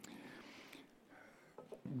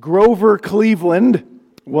Grover Cleveland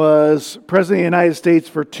was president of the United States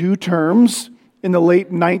for 2 terms in the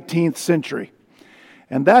late 19th century.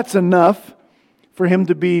 And that's enough for him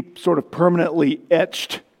to be sort of permanently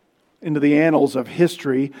etched into the annals of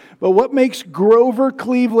history. But what makes Grover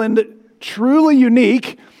Cleveland truly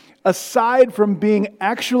unique, aside from being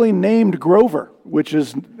actually named Grover, which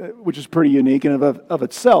is pretty unique in of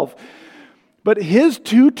itself, but his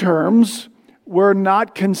 2 terms were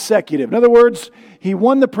not consecutive. In other words, he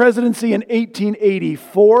won the presidency in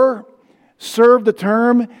 1884, served the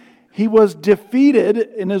term. He was defeated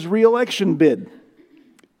in his re-election bid.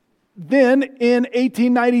 Then in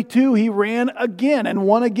 1892, he ran again and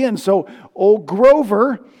won again. So old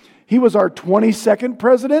Grover, he was our 22nd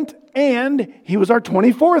president and he was our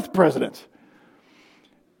 24th president.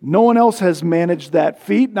 No one else has managed that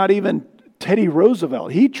feat, not even Teddy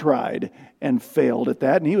Roosevelt. He tried and failed at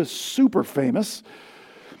that, and he was super famous.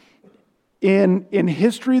 In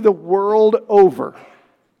history, the world over,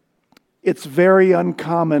 it's very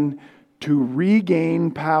uncommon to regain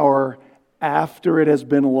power after it has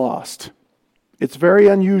been lost. It's very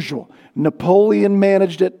unusual. Napoleon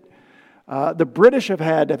managed it. The British have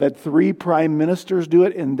had 3 prime ministers do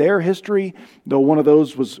it in their history, though one of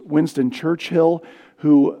those was Winston Churchill,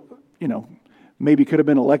 who, maybe could have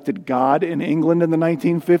been elected God in England in the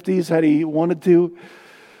 1950s had he wanted to.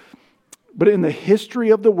 But in the history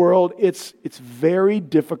of the world, it's very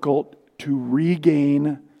difficult to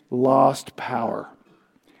regain lost power.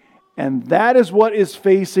 And that is what is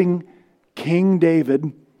facing King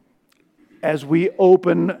David as we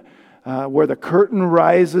open where the curtain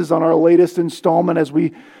rises on our latest installment, as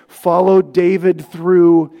we follow David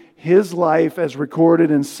through his life as recorded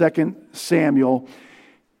in 2 Samuel.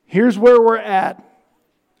 Here's where we're at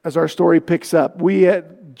as our story picks up. We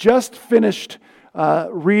had just finished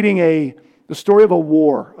reading the story of a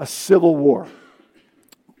war, a civil war,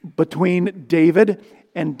 between David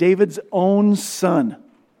and David's own son,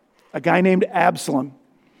 a guy named Absalom.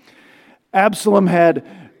 Absalom had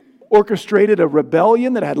orchestrated a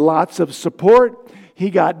rebellion that had lots of support. He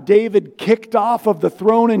got David kicked off of the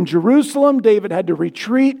throne in Jerusalem. David had to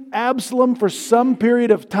retreat. Absalom, for some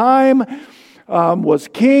period of time, was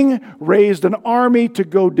king, raised an army to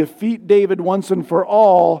go defeat David once and for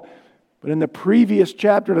all. But in the previous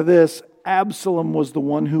chapter to this, Absalom was the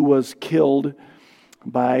one who was killed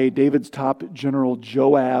by David's top general,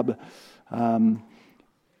 Joab.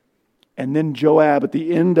 And then Joab, at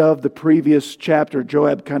the end of the previous chapter,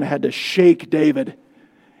 Joab kind of had to shake David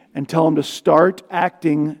and tell him to start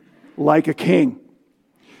acting like a king.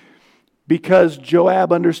 Because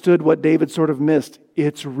Joab understood what David sort of missed.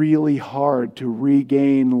 It's really hard to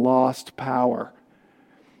regain lost power.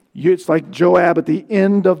 It's like Joab at the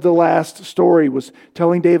end of the last story was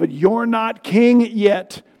telling David, you're not king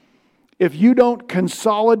yet. If you don't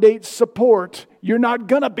consolidate support, you're not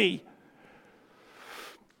going to be.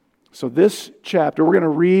 So this chapter, we're going to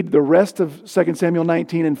read the rest of 2 Samuel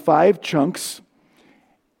 19 in 5 chunks,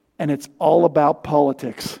 and it's all about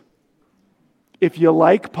politics. If you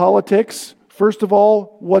like politics, first of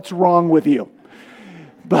all, what's wrong with you?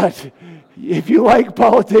 But if you like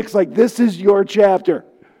politics, this is your chapter.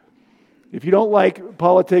 If you don't like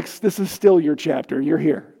politics, this is still your chapter. You're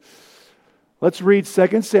here. Let's read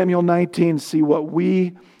 2 Samuel 19, see what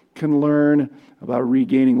we can learn about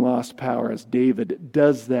regaining lost power as David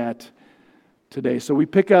does that today. So we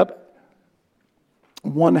pick up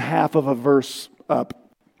 1/2 of a verse up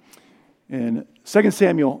in 2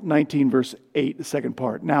 Samuel 19, verse 8, the second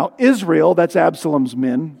part. Now Israel, that's Absalom's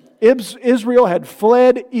men, Israel had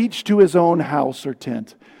fled each to his own house or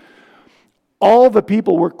tent. All the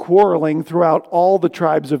people were quarreling throughout all the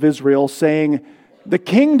tribes of Israel, saying, the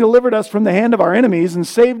king delivered us from the hand of our enemies and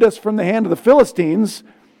saved us from the hand of the Philistines,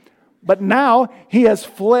 but now he has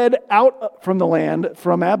fled out from the land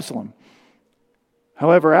from Absalom.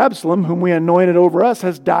 However, Absalom, whom we anointed over us,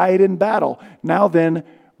 has died in battle. Now then,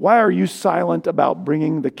 why are you silent about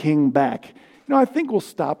bringing the king back? I think we'll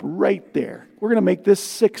stop right there. We're going to make this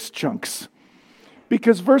 6 chunks.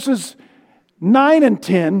 Because verses 9 and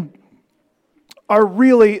 10 are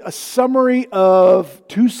really a summary of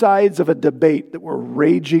 2 sides of a debate that were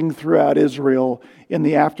raging throughout Israel in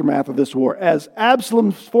the aftermath of this war. As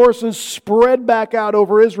Absalom's forces spread back out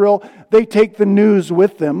over Israel, they take the news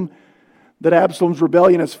with them that Absalom's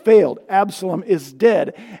rebellion has failed. Absalom is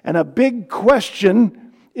dead. And a big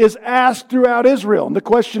question is asked throughout Israel. And the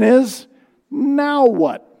question is, now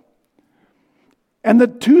what? And the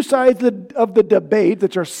 2 sides of the debate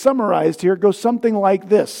that are summarized here go something like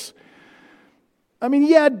this. I mean,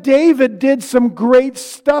 yeah, David did some great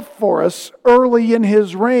stuff for us early in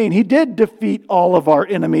his reign. He did defeat all of our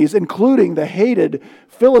enemies, including the hated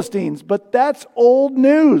Philistines, but that's old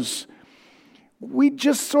news. We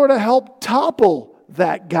just sort of helped topple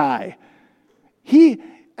that guy. He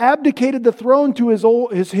abdicated the throne to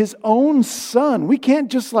his own son. We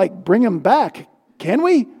can't just bring him back, can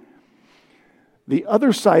we? The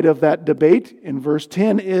other side of that debate in verse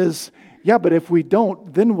 10 is, yeah, but if we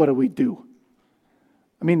don't, then what do we do?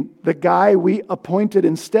 I mean, the guy we appointed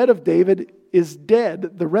instead of David is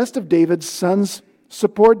dead. The rest of David's sons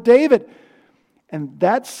support David. And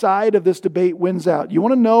that side of this debate wins out. You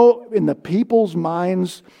want to know in the people's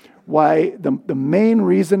minds why the main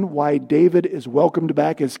reason why David is welcomed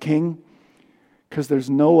back as king? Because there's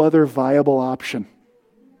no other viable option.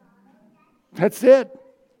 That's it.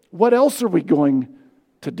 What else are we going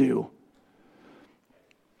to do?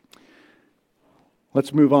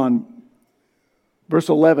 Let's move on. Verse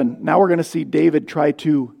 11, now we're going to see David try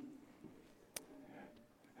to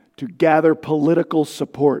gather political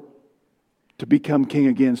support to become king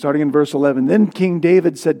again. Starting in verse 11, then King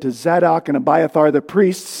David said to Zadok and Abiathar the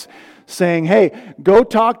priests, saying, hey, go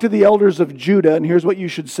talk to the elders of Judah, and here's what you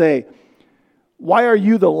should say. Why are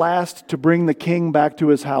you the last to bring the king back to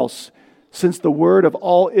his house, since the word of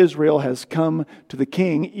all Israel has come to the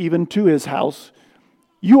king, even to his house?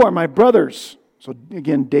 You are my brothers. So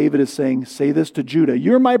again, David is saying, say this to Judah.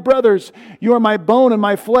 You're my brothers. You are my bone and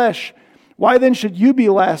my flesh. Why then should you be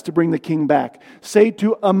last to bring the king back? Say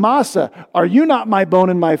to Amasa, are you not my bone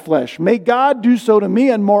and my flesh? May God do so to me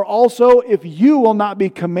and more also, if you will not be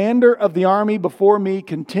commander of the army before me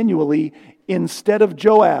continually instead of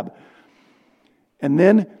Joab. And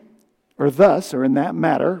then, or in that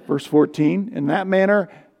matter, verse 14, in that manner,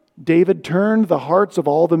 David turned the hearts of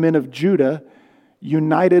all the men of Judah,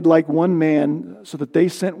 united like one man, so that they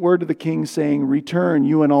sent word to the king, saying, return,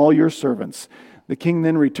 you and all your servants. The king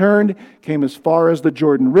then returned, came as far as the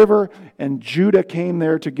Jordan River, and Judah came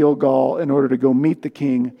there to Gilgal in order to go meet the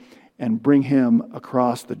king and bring him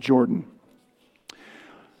across the Jordan.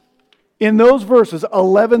 In those verses,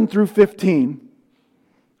 11 through 15,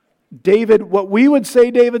 David, what we would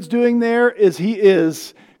say David's doing there is he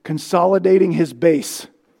is consolidating his base.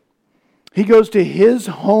 He goes to his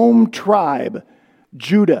home tribe,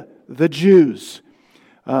 Judah, the Jews,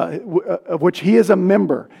 of which he is a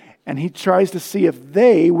member, and he tries to see if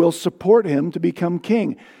they will support him to become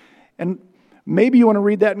king. And maybe you want to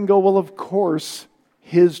read that and go, well, of course,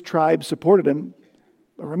 his tribe supported him.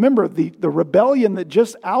 But remember, the rebellion that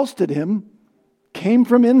just ousted him came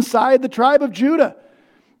from inside the tribe of Judah.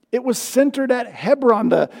 It was centered at Hebron,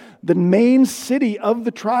 the main city of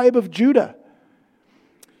the tribe of Judah.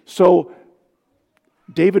 So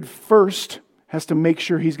David first has to make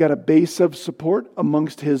sure he's got a base of support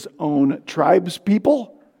amongst his own tribes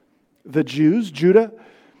people, the Jews, Judah.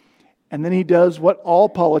 And then he does what all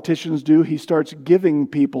politicians do. He starts giving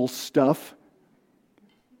people stuff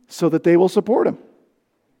so that they will support him.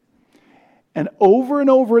 And over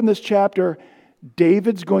in this chapter,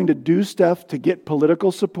 David's going to do stuff to get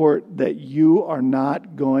political support that you are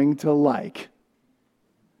not going to like.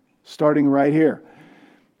 Starting right here.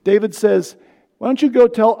 David says, why don't you go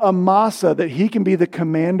tell Amasa that he can be the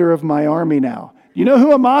commander of my army now? You know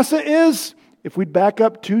who Amasa is? If we'd back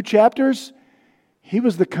up 2 chapters, he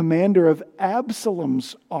was the commander of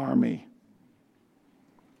Absalom's army.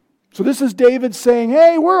 So this is David saying,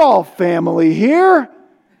 hey, we're all family here.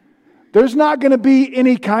 There's not going to be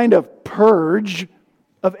any kind of purge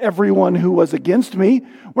of everyone who was against me.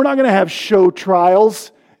 We're not going to have show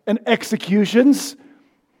trials and executions.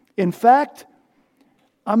 In fact,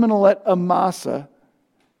 I'm going to let Amasa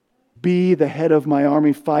be the head of my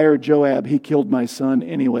army. Fire Joab. He killed my son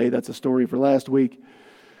anyway. That's a story for last week.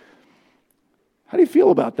 How do you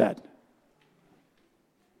feel about that?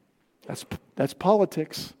 That's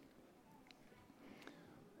politics.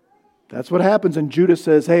 That's what happens. And Judah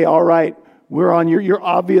says, hey, all right, you're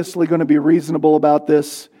obviously going to be reasonable about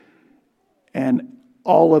this. And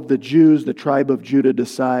all of the Jews, the tribe of Judah,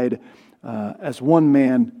 decide as one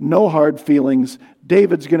man, no hard feelings.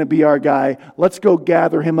 David's going to be our guy. Let's go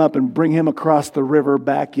gather him up and bring him across the river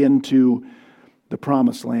back into the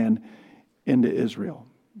promised land, into Israel.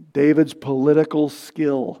 David's political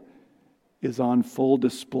skill is on full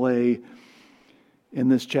display in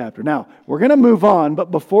this chapter. Now, we're going to move on,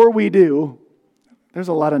 but before we do, there's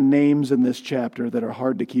a lot of names in this chapter that are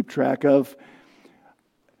hard to keep track of.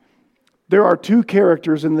 There are 2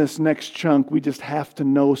 characters in this next chunk we just have to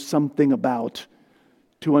know something about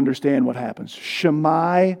to understand what happens.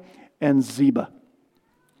 Shammai and Ziba.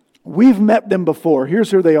 We've met them before.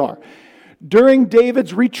 Here's who they are. During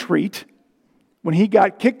David's retreat, When he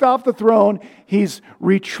got kicked off the throne, he's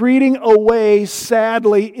retreating away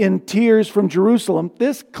sadly in tears from Jerusalem.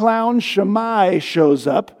 This clown Shimei shows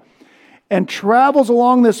up and travels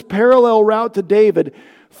along this parallel route to David,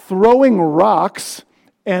 throwing rocks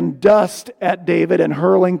and dust at David and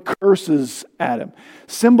hurling curses at him,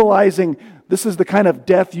 symbolizing this is the kind of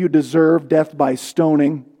death you deserve, death by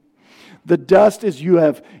stoning. The dust is you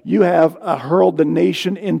have hurled the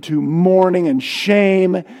nation into mourning and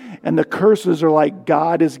shame, and the curses are like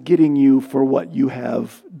God is getting you for what you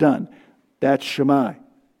have done. That's Shimei.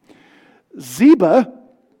 Ziba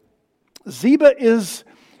is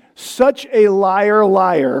such a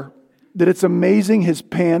liar that it's amazing his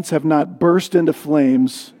pants have not burst into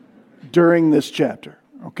flames during this chapter.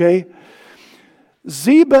 Okay?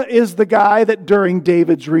 Ziba is the guy that during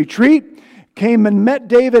David's retreat came and met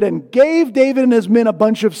David and gave David and his men a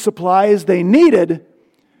bunch of supplies they needed,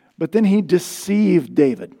 but then he deceived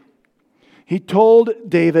David. He told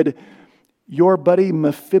David, your buddy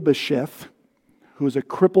Mephibosheth, who was a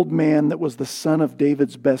crippled man that was the son of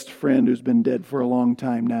David's best friend who's been dead for a long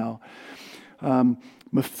time now,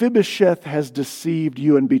 Mephibosheth has deceived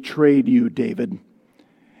you and betrayed you, David.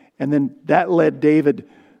 And then that led David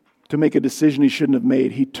to make a decision he shouldn't have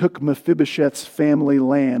made. He took Mephibosheth's family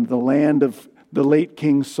land, the land of the late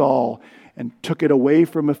King Saul, and took it away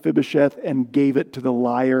from Mephibosheth and gave it to the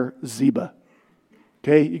liar Ziba.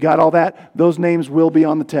 Okay, you got all that? Those names will be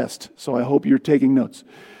on the test, so I hope you're taking notes.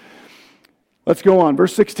 Let's go on.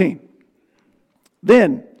 Verse 16.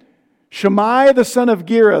 Then Shimei the son of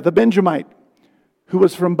Gera, the Benjamite, who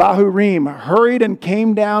was from Bahurim, hurried and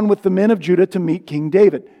came down with the men of Judah to meet King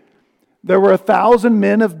David. There were 1,000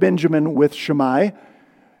 men of Benjamin with Shimei,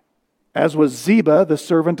 as was Ziba, the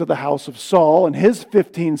servant of the house of Saul, and his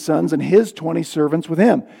 15 sons and his 20 servants with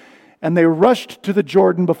him. And they rushed to the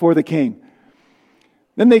Jordan before the king.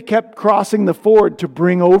 Then they kept crossing the ford to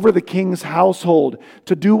bring over the king's household,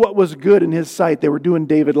 to do what was good in his sight. They were doing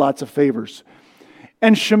David lots of favors.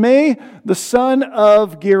 And Shimei, the son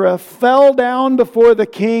of Gera, fell down before the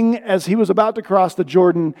king as he was about to cross the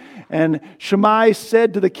Jordan. And Shimei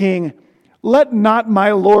said to the king, let not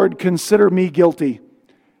my lord consider me guilty,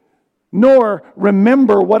 nor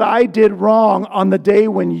remember what I did wrong on the day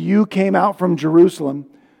when you came out from Jerusalem.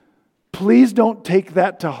 Please don't take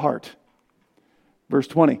that to heart. Verse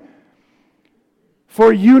 20.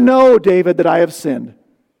 For you know, David, that I have sinned.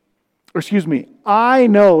 I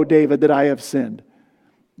know, David, that I have sinned.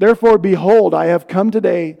 Therefore, behold, I have come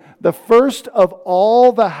today, the first of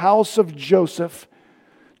all the house of Joseph,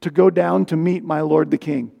 to go down to meet my lord the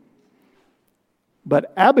king.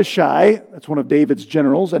 But Abishai, that's one of David's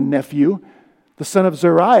generals and nephew, the son of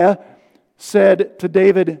Zeruiah, said to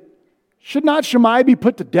David, should not Shimei be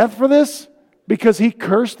put to death for this, because he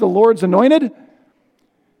cursed the Lord's anointed?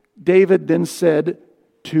 David then said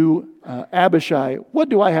to Abishai, what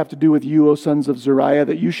do I have to do with you, O sons of Zeruiah,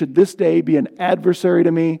 that you should this day be an adversary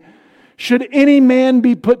to me? Should any man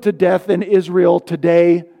be put to death in Israel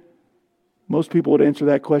today? Most people would answer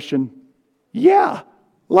that question, yeah,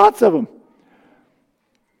 lots of them.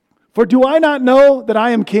 For do I not know that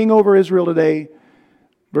I am king over Israel today?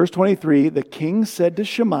 Verse 23, the king said to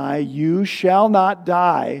Shimei, you shall not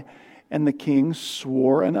die. And the king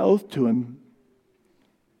swore an oath to him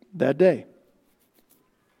that day.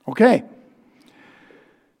 Okay.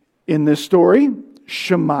 In this story,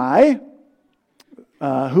 Shimei,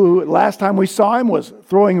 who last time we saw him was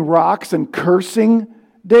throwing rocks and cursing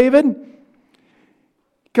David,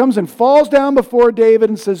 comes and falls down before David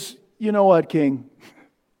and says, you know what, king?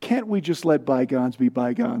 Can't we just let bygones be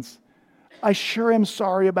bygones? I sure am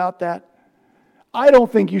sorry about that. I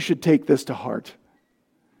don't think you should take this to heart.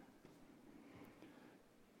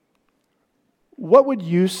 What would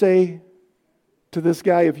you say to this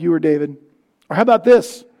guy if you were David? Or how about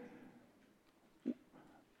this?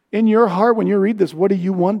 In your heart, when you read this, what do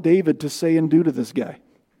you want David to say and do to this guy?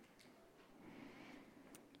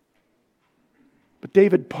 But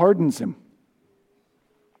David pardons him.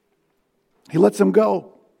 He lets him go.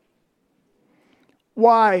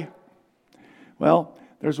 Why? Well,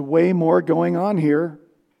 there's way more going on here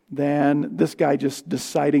than this guy just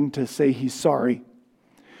deciding to say he's sorry.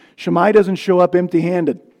 Shimei doesn't show up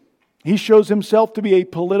empty-handed. He shows himself to be a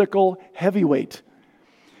political heavyweight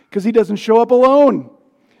because he doesn't show up alone.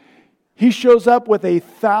 He shows up with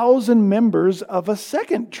 1,000 members of a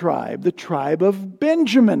second tribe, the tribe of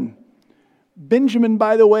Benjamin. Benjamin,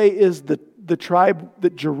 by the way, is the tribe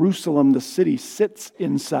that Jerusalem, the city, sits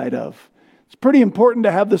inside of. It's pretty important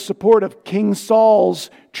to have the support of King Saul's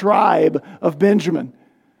tribe of Benjamin.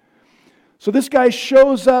 So this guy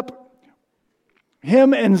shows up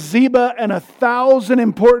Him and Ziba and 1,000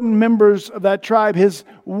 important members of that tribe, his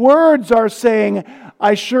words are saying,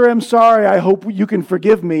 I sure am sorry, I hope you can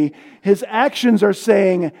forgive me. His actions are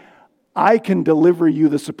saying, I can deliver you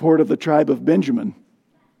the support of the tribe of Benjamin.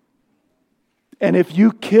 And if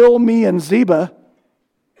you kill me and Ziba,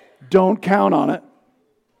 don't count on it.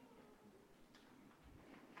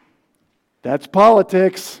 That's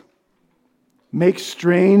politics. Make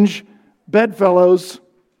strange bedfellows.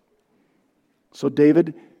 So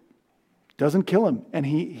David doesn't kill him. And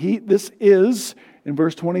this is, in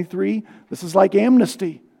verse 23, this is like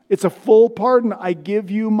amnesty. It's a full pardon. I give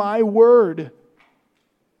you my word.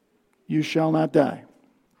 You shall not die.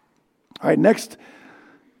 All right, next,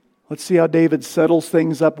 let's see how David settles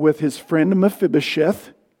things up with his friend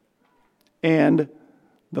Mephibosheth and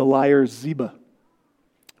the liar Ziba.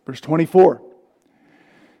 Verse 24.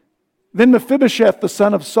 Then Mephibosheth, the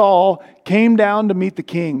son of Saul, came down to meet the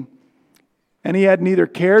king. And he had neither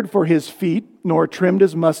cared for his feet, nor trimmed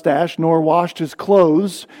his mustache, nor washed his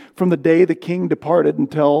clothes from the day the king departed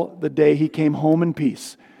until the day he came home in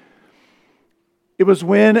peace. It was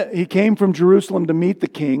when he came from Jerusalem to meet the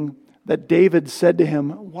king that David said to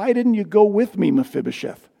him, Why didn't you go with me,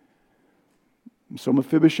 Mephibosheth? So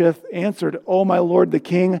Mephibosheth answered, Oh, my lord the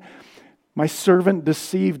king, my servant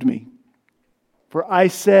deceived me. For I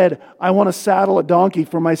said, I want to saddle a donkey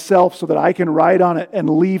for myself so that I can ride on it and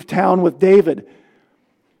leave town with David.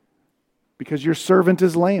 Because your servant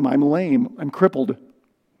is lame. I'm crippled.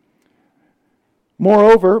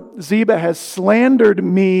 Moreover, Ziba has slandered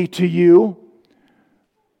me to you,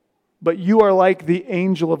 but you are like the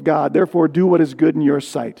angel of God. Therefore, do what is good in your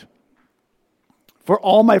sight. For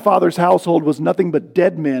all my father's household was nothing but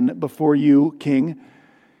dead men before you, king.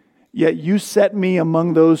 Yet you set me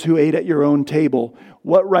among those who ate at your own table.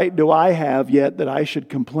 What right do I have yet that I should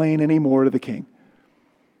complain any more to the king?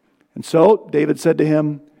 And so David said to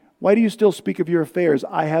him, Why do you still speak of your affairs?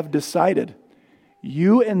 I have decided.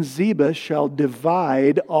 You and Ziba shall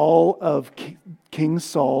divide all of King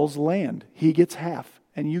Saul's land. He gets half,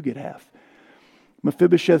 and you get half.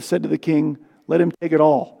 Mephibosheth said to the king, Let him take it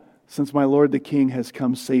all, since my lord the king has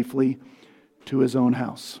come safely to his own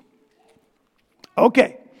house.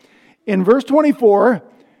 Okay. In verse 24,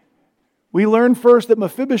 we learn first that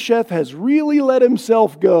Mephibosheth has really let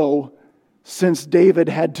himself go since David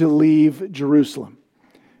had to leave Jerusalem.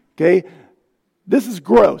 Okay? This is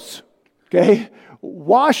gross. Okay?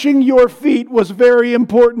 Washing your feet was very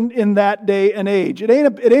important in that day and age. It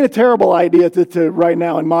ain't a terrible idea to right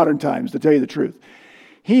now in modern times, to tell you the truth.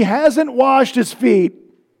 He hasn't washed his feet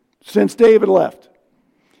since David left.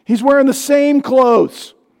 He's wearing the same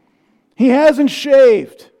clothes. He hasn't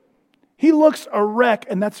shaved. He looks a wreck,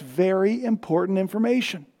 and that's very important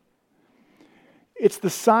information. It's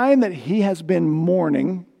the sign that he has been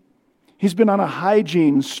mourning. He's been on a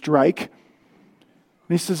hygiene strike. And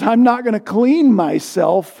he says, I'm not going to clean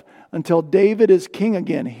myself until David is king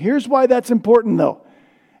again. Here's why that's important, though.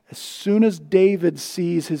 As soon as David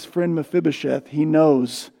sees his friend Mephibosheth, he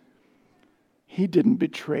knows he didn't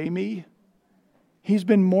betray me. He's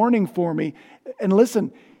been mourning for me. And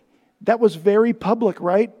listen, that was very public,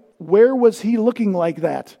 right? Where was he looking like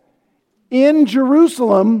that? In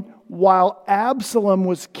Jerusalem while Absalom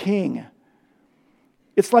was king.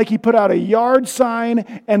 It's like he put out a yard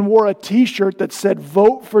sign and wore a t-shirt that said,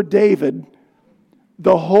 Vote for David.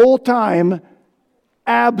 The whole time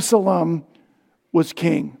Absalom was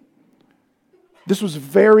king. This was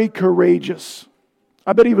very courageous.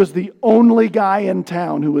 I bet he was the only guy in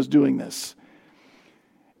town who was doing this.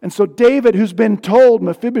 And so David, who's been told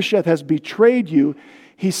Mephibosheth has betrayed you,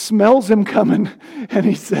 he smells him coming and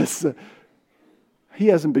he says, he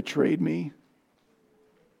hasn't betrayed me.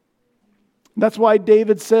 That's why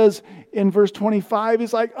David says in verse 25,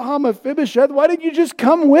 he's like, Mephibosheth, why didn't you just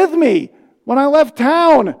come with me when I left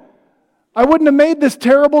town? I wouldn't have made this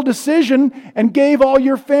terrible decision and gave all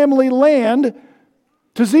your family land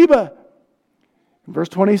to Ziba. In verse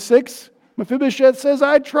 26, Mephibosheth says,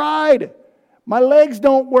 I tried. My legs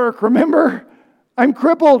don't work, remember? I'm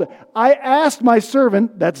crippled. I asked my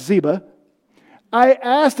servant, that's Ziba, I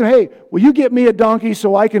asked him, hey, will you get me a donkey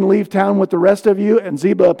so I can leave town with the rest of you? And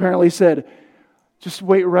Ziba apparently said, just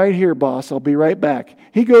wait right here, boss. I'll be right back.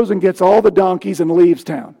 He goes and gets all the donkeys and leaves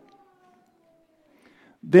town.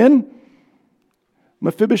 Then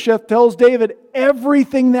Mephibosheth tells David,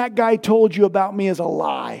 everything that guy told you about me is a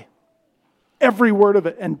lie. Every word of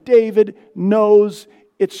it. And David knows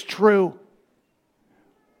it's true.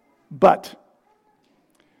 But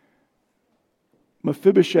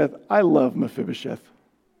Mephibosheth, I love Mephibosheth.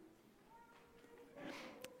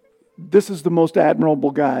 This is the most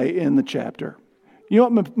admirable guy in the chapter. You know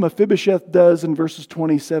what Mephibosheth does in verses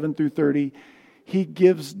 27 through 30? He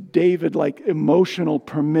gives David like emotional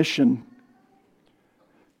permission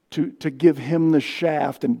to give him the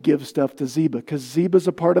shaft and give stuff to Ziba, because Ziba's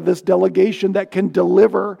a part of this delegation that can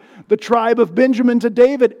deliver the tribe of Benjamin to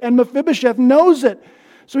David, and Mephibosheth knows it.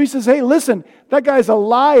 So he says, hey, listen, that guy's a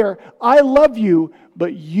liar. I love you,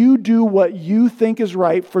 but you do what you think is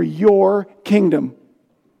right for your kingdom.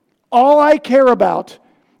 All I care about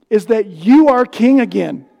is that you are king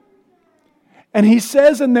again. And he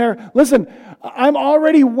says in there, listen, I'm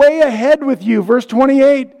already way ahead with you. Verse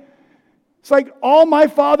 28. It's like all my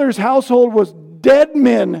father's household was dead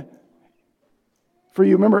men for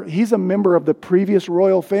you. Remember, he's a member of the previous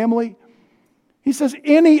royal family. He says,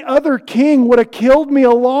 any other king would have killed me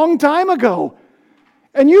a long time ago.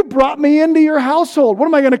 And you brought me into your household. What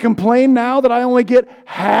am I going to complain now that I only get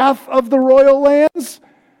half of the royal lands?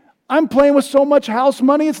 I'm playing with so much house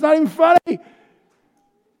money, it's not even funny.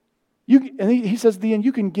 And he says at the end,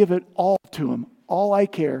 you can give it all to him. All I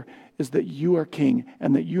care is that you are king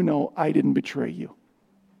and that you know I didn't betray you.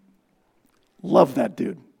 Love that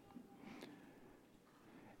dude.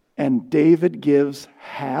 And David gives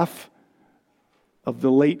half of the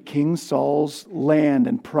late King Saul's land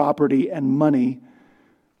and property and money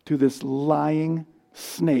to this lying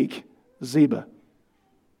snake, Ziba.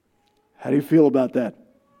 How do you feel about that?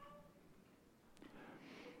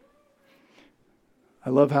 I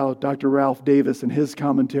love how Dr. Ralph Davis, in his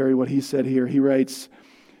commentary, what he said here, he writes,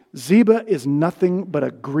 Ziba is nothing but a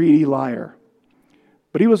greedy liar,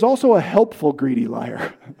 but he was also a helpful greedy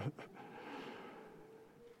liar.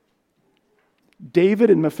 David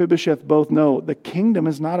and Mephibosheth both know the kingdom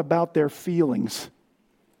is not about their feelings.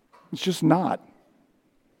 It's just not.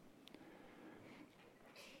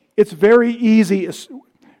 It's very easy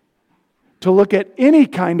to look at any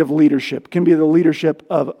kind of leadership. It can be the leadership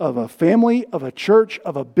of a family, of a church,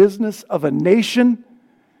 of a business, of a nation.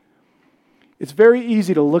 It's very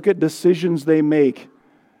easy to look at decisions they make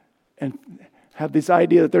and have this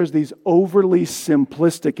idea that there's these overly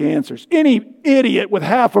simplistic answers. Any idiot with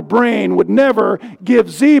half a brain would never give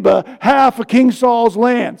Ziba half of King Saul's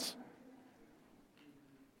lands.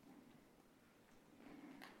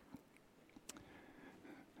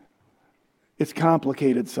 It's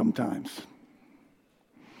complicated sometimes.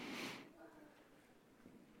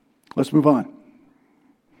 Let's move on.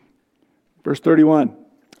 Verse 31.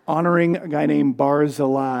 Honoring a guy named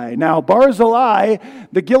Barzillai. Now, Barzillai,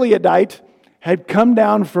 the Gileadite, had come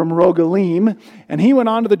down from Rogelim, and he went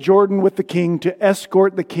on to the Jordan with the king to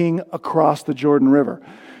escort the king across the Jordan River.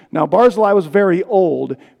 Now, Barzillai was very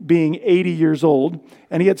old, being 80 years old,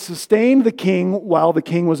 and he had sustained the king while the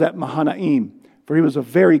king was at Mahanaim, for he was a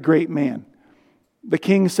very great man. The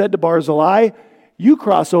king said to Barzillai, you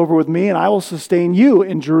cross over with me, and I will sustain you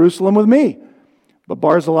in Jerusalem with me. But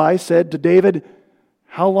Barzillai said to David,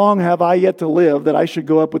 how long have I yet to live that I should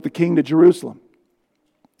go up with the king to Jerusalem?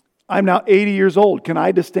 I'm now 80 years old. Can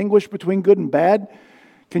I distinguish between good and bad?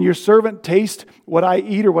 Can your servant taste what I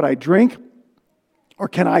eat or what I drink? Or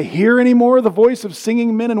can I hear any more the voice of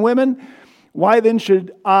singing men and women? Why then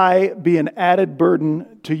should I be an added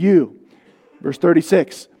burden to you? Verse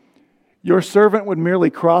 36. Your servant would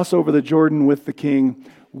merely cross over the Jordan with the king.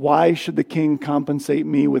 Why should the king compensate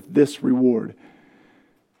me with this reward?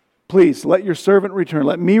 Please, let your servant return.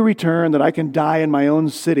 Let me return that I can die in my own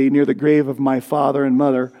city near the grave of my father and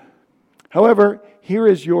mother. However, here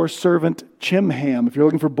is your servant Chimham. If you're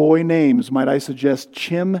looking for boy names, might I suggest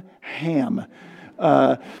Chimham?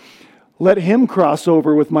 Let him cross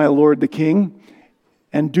over with my lord the king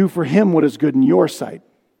and do for him what is good in your sight.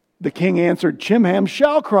 The king answered, Chimham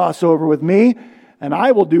shall cross over with me, and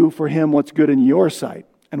I will do for him what's good in your sight.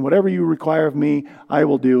 And whatever you require of me, I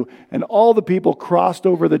will do. And all the people crossed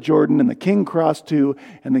over the Jordan, and the king crossed too.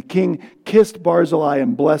 And the king kissed Barzillai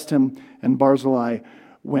and blessed him, and Barzillai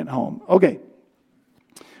went home. Okay.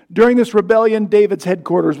 During this rebellion, David's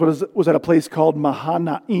headquarters was at a place called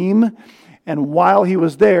Mahanaim. And while he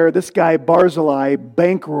was there, this guy Barzillai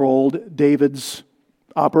bankrolled David's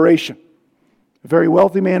operation. A very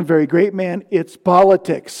wealthy man, very great man. It's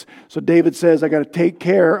politics. So David says, I got to take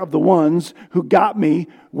care of the ones who got me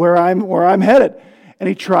where I'm headed. And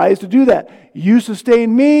he tries to do that. You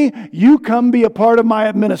sustain me. You come be a part of my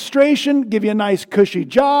administration. Give you a nice cushy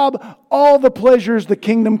job. All the pleasures the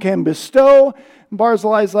kingdom can bestow. And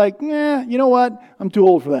Barzillai's like, you know what? I'm too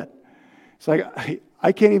old for that. It's like,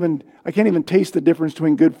 I can't even taste the difference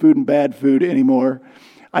between good food and bad food anymore.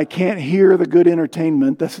 I can't hear the good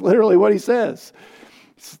entertainment. That's literally what he says.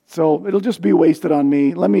 So it'll just be wasted on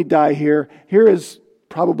me. Let me die here. Here is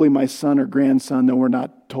probably my son or grandson, though we're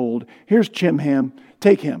not told. Here's Chimham.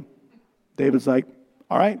 Take him. David's like,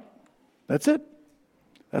 All right, that's it.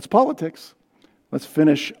 That's politics. Let's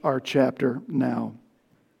finish our chapter now.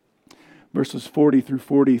 Verses 40 through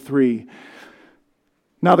 43.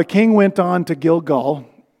 Now the king went on to Gilgal,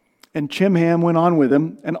 and Chimham went on with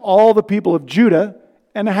him, and all the people of Judah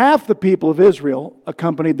and half the people of Israel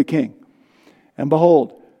accompanied the king. And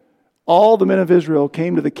behold, all the men of Israel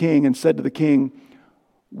came to the king and said to the king,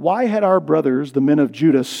 "Why had our brothers, the men of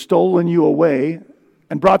Judah, stolen you away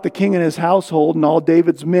and brought the king and his household and all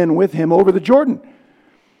David's men with him over the Jordan?"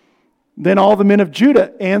 Then all the men of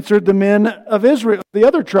Judah answered the men of Israel, the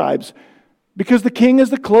other tribes, "Because the king is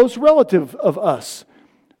the close relative of us.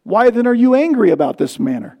 Why then are you angry about this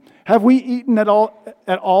manner? Have we eaten at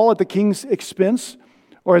all at the king's expense?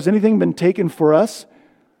 Or has anything been taken for us?"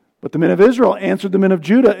 But the men of Israel answered the men of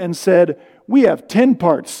Judah and said, "We have 10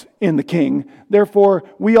 parts in the king. Therefore,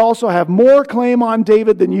 we also have more claim on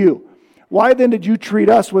David than you. Why then did you treat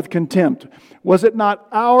us with contempt? Was it not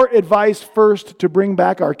our advice first to bring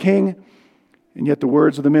back our king?" And yet the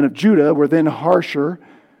words of the men of Judah were then harsher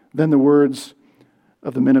than the words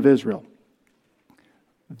of the men of Israel.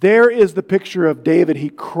 There is the picture of David. He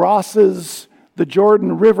crosses the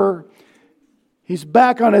Jordan River. He's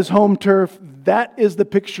back on his home turf. That is the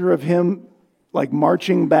picture of him like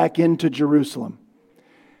marching back into Jerusalem.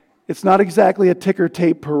 It's not exactly a ticker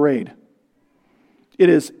tape parade. It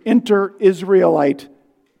is inter-Israelite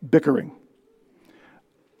bickering.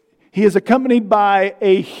 He is accompanied by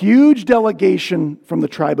a huge delegation from the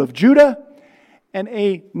tribe of Judah and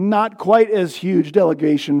a not quite as huge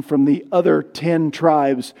delegation from the other 10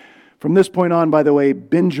 tribes. From this point on, by the way,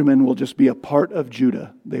 Benjamin will just be a part of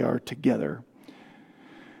Judah. They are together.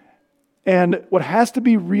 And what has to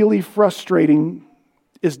be really frustrating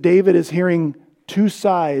is David is hearing two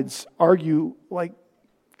sides argue like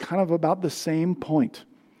kind of about the same point.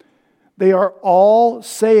 They are all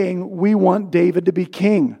saying, "We want David to be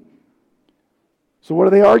king." So what are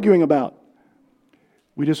they arguing about?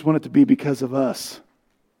 We just want it to be because of us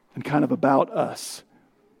and kind of about us.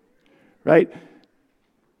 Right?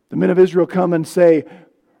 The men of Israel come and say,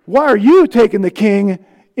 "Why are you taking the king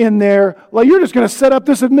in there? Well, you're just going to set up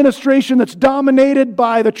this administration that's dominated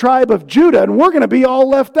by the tribe of Judah, and we're going to be all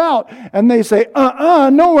left out." And they say,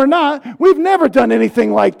 no, we're not. We've never done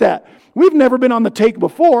anything like that. We've never been on the take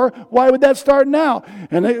before. Why would that start now?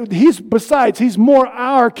 And he's more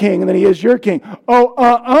our king than he is your king.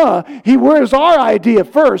 He wears our idea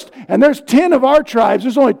first, and there's 10 of our tribes.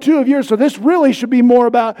 There's only 2 of yours, so this really should be more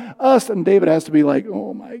about us. And David has to be like,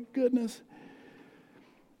 oh my goodness.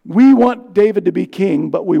 We want David to be king,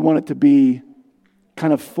 but we want it to be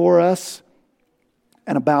kind of for us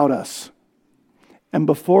and about us. And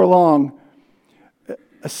before long,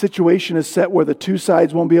 a situation is set where the two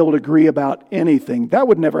sides won't be able to agree about anything. That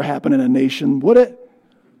would never happen in a nation, would it?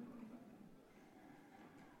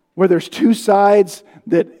 Where there's two sides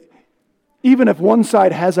that even if one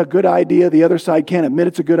side has a good idea, the other side can't admit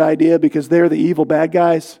it's a good idea because they're the evil bad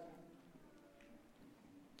guys.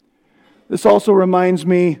 This also reminds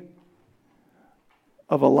me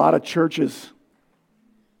of a lot of churches.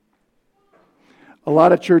 A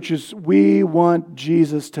lot of churches, we want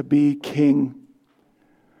Jesus to be king.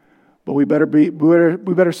 But we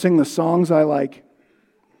better sing the songs I like.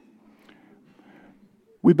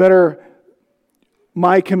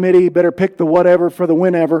 My committee better pick the whatever for the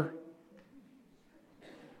whenever.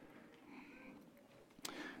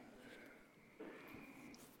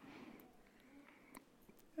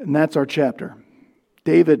 And that's our chapter.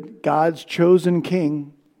 David, God's chosen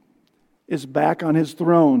king, is back on his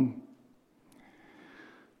throne.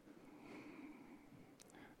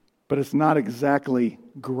 But it's not exactly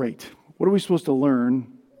great. What are we supposed to learn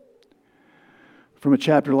from a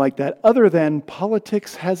chapter like that, other than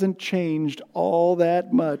politics hasn't changed all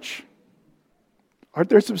that much? Aren't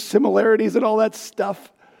there some similarities in all that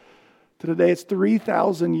stuff to today? It's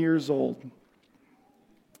 3,000 years old.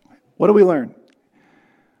 What do we learn?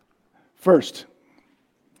 First,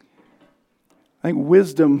 I think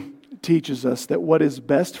wisdom teaches us that what is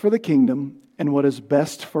best for the kingdom and what is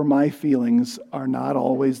best for my feelings are not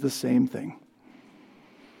always the same thing.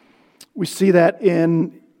 We see that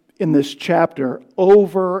in this chapter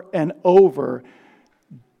over and over.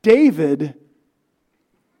 David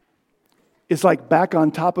is like back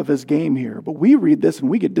on top of his game here. But we read this and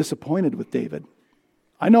we get disappointed with David.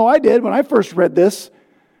 I know I did when I first read this.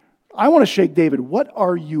 I want to shake David. What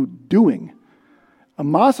are you doing?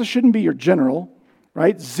 Amasa shouldn't be your general,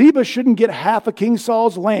 right? Ziba shouldn't get half of King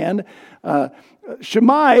Saul's land.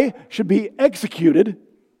 Shimei should be executed,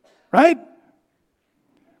 right?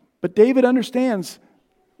 But David understands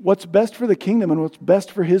what's best for the kingdom and what's best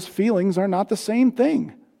for his feelings are not the same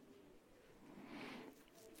thing.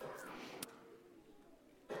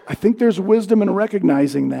 I think there's wisdom in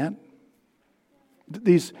recognizing that.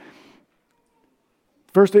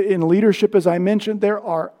 First, in leadership, as I mentioned, there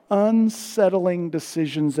are unsettling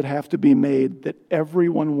decisions that have to be made that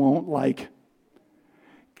everyone won't like.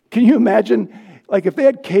 Can you imagine, like if they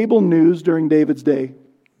had cable news during David's day,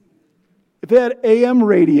 if they had AM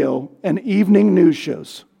radio and evening news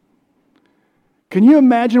shows, can you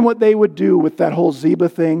imagine what they would do with that whole Ziba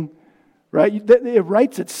thing? Right? It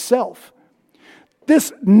writes itself.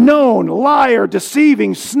 This known liar,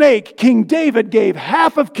 deceiving snake, King David gave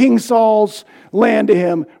half of King Saul's land to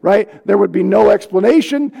him, right? There would be no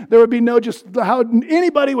explanation. There would be no just how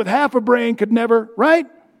anybody with half a brain could never, right?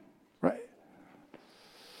 Right.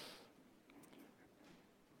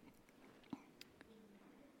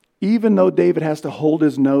 Even though David has to hold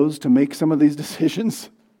his nose to make some of these decisions,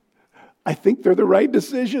 I think they're the right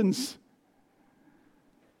decisions.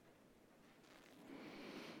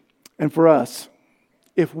 And for us,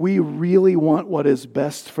 if we really want what is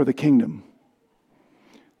best for the kingdom,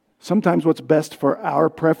 sometimes what's best for our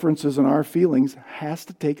preferences and our feelings has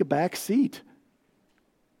to take a back seat.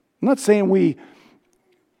 I'm not saying we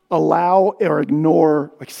allow or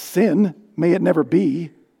ignore sin, may it never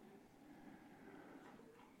be.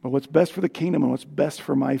 But what's best for the kingdom and what's best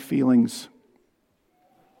for my feelings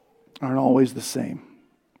aren't always the same.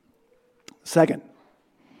 Second,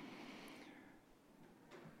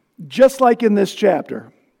 just like in this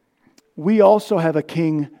chapter, we also have a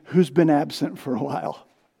king who's been absent for a while,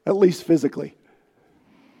 at least physically.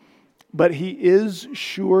 But he is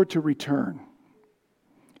sure to return.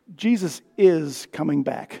 Jesus is coming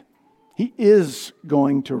back. He is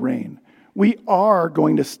going to reign. We are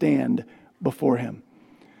going to stand before him.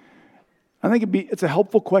 I think it's a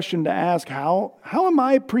helpful question to ask, how am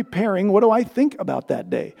I preparing? What do I think about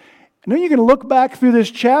that day? And then you can look back through this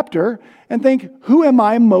chapter and think, who am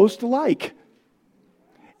I most like?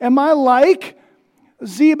 Am I like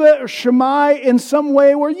Ziba or Shimei in some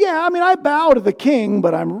way where, I bow to the king,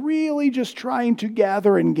 but I'm really just trying to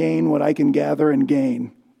gather and gain what I can gather and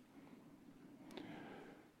gain?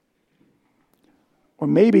 Or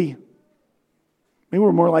maybe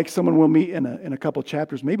we're more like someone we'll meet in a couple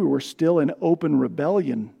chapters. Maybe we're still in open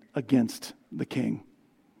rebellion against the king.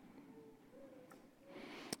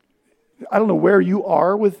 I don't know where you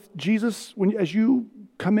are with Jesus as you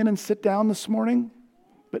come in and sit down this morning,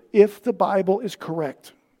 but if the Bible is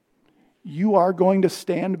correct, you are going to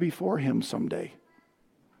stand before him someday.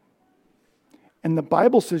 And the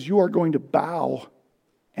Bible says you are going to bow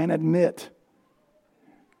and admit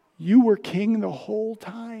you were king the whole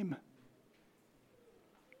time.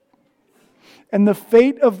 And the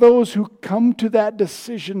fate of those who come to that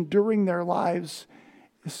decision during their lives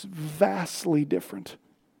is vastly different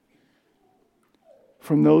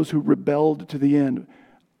from those who rebelled to the end.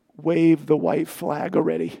 Wave the white flag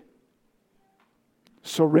already.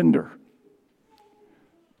 Surrender.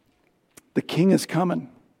 The king is coming.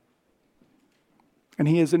 And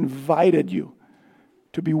he has invited you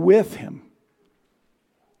to be with him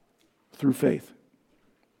through faith.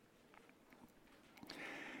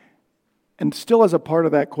 And still as a part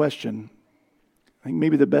of that question, I think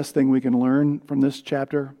maybe the best thing we can learn from this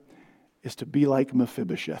chapter is to be like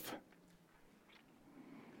Mephibosheth.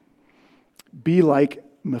 Be like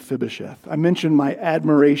Mephibosheth. I mentioned my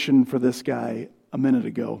admiration for this guy a minute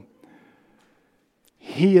ago.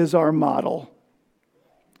 He is our model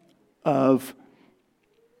of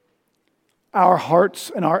our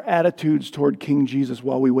hearts and our attitudes toward King Jesus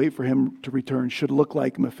while we wait for him to return should look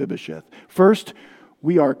like Mephibosheth. First,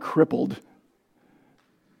 we are crippled.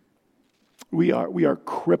 We are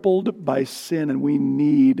crippled by sin, and we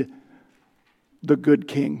need the good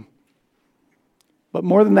king. But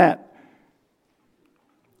more than that,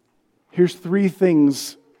 here's three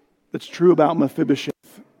things that's true about Mephibosheth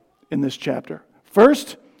in this chapter.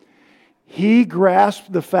 First, he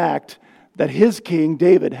grasped the fact that his king,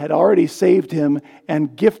 David, had already saved him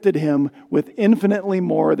and gifted him with infinitely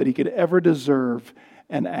more that he could ever deserve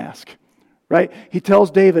and ask. Right? He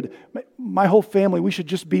tells David, my whole family, we should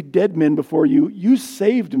just be dead men before you. You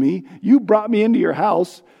saved me. You brought me into your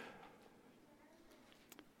house.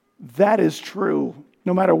 That is true.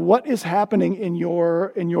 No matter what is happening in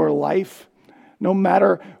your life, no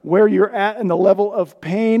matter where you're at in the level of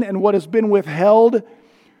pain and what has been withheld,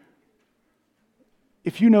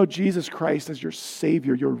 if you know Jesus Christ as your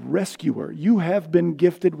Savior, your rescuer, you have been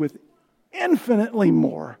gifted with infinitely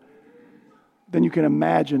more than you can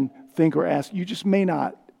imagine, think, or ask. You just may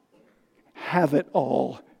not have it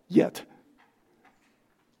all yet.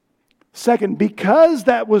 Second, because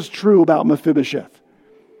that was true about Mephibosheth,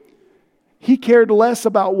 he cared less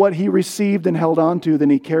about what he received and held on to than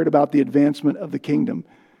he cared about the advancement of the kingdom.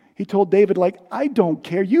 He told David, like, I don't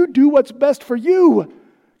care. You do what's best for you,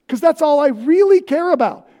 because that's all I really care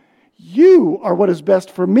about. You are what is best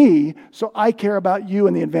for me, so I care about you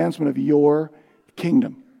and the advancement of your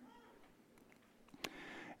kingdom.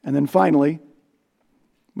 And then finally,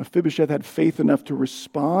 Mephibosheth had faith enough to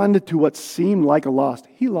respond to what seemed like a loss.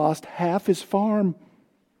 He lost half his farm.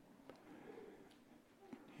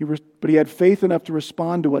 But he had faith enough to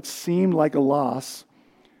respond to what seemed like a loss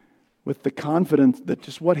with the confidence that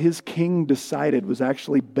just what his king decided was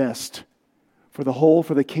actually best for the whole,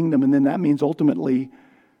 for the kingdom, and then that means ultimately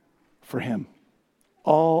for him.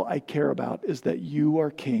 All I care about is that you are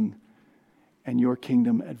king and your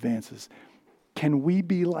kingdom advances. Can we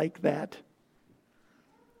be like that?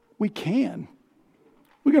 We can.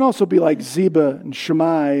 We can also be like Ziba and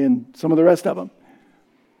Shammai and some of the rest of them.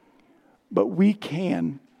 But we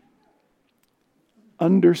can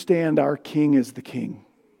understand our king as the king.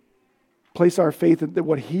 Place our faith in that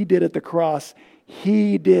what he did at the cross,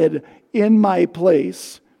 he did in my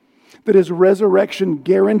place. That his resurrection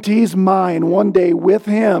guarantees mine one day with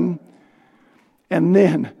him. And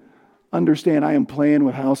then understand I am playing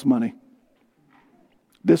with house money.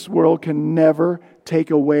 This world can never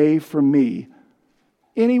take away from me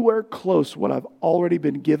anywhere close what I've already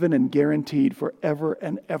been given and guaranteed forever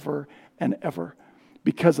and ever and ever.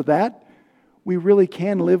 Because of that, we really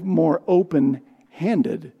can live more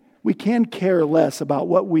open-handed. We can care less about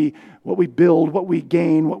what we build, what we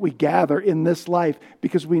gain, what we gather in this life,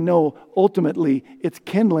 because we know ultimately it's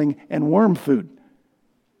kindling and worm food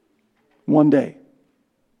one day.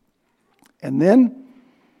 And then,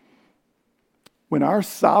 when our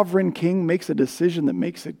sovereign king makes a decision that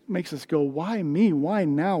makes us go, why me? Why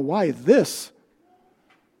now? Why this?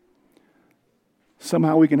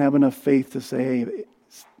 Somehow we can have enough faith to say, hey,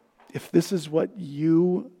 if this is what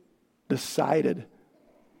you decided,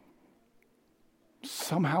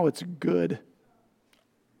 somehow it's good.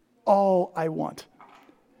 All I want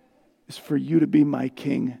is for you to be my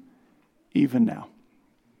king even now.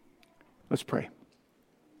 Let's pray.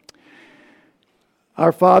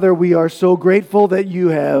 Our Father, we are so grateful that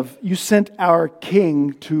you sent our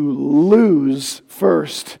King to lose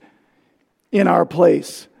first in our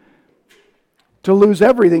place. To lose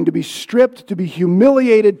everything, to be stripped, to be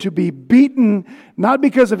humiliated, to be beaten, not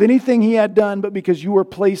because of anything he had done, but because you were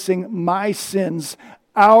placing my sins,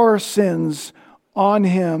 our sins, on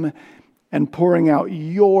him and pouring out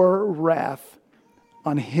your wrath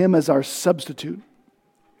on him as our substitute.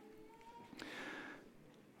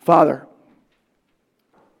 Father,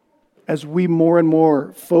 as we more and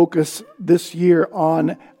more focus this year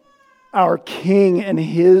on our King and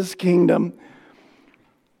his kingdom,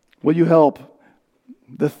 will you help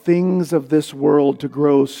the things of this world to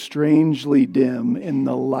grow strangely dim in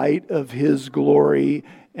the light of his glory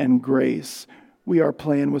and grace? We are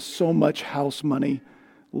playing with so much house money,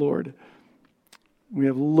 Lord. We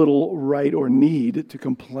have little right or need to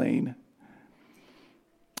complain.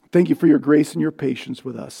 Thank you for your grace and your patience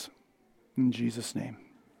with us. In Jesus' name.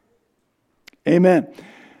 Amen.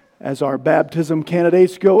 As our baptism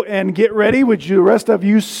candidates go and get ready, would you, the rest of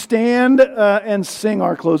you, stand and sing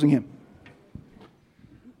our closing hymn?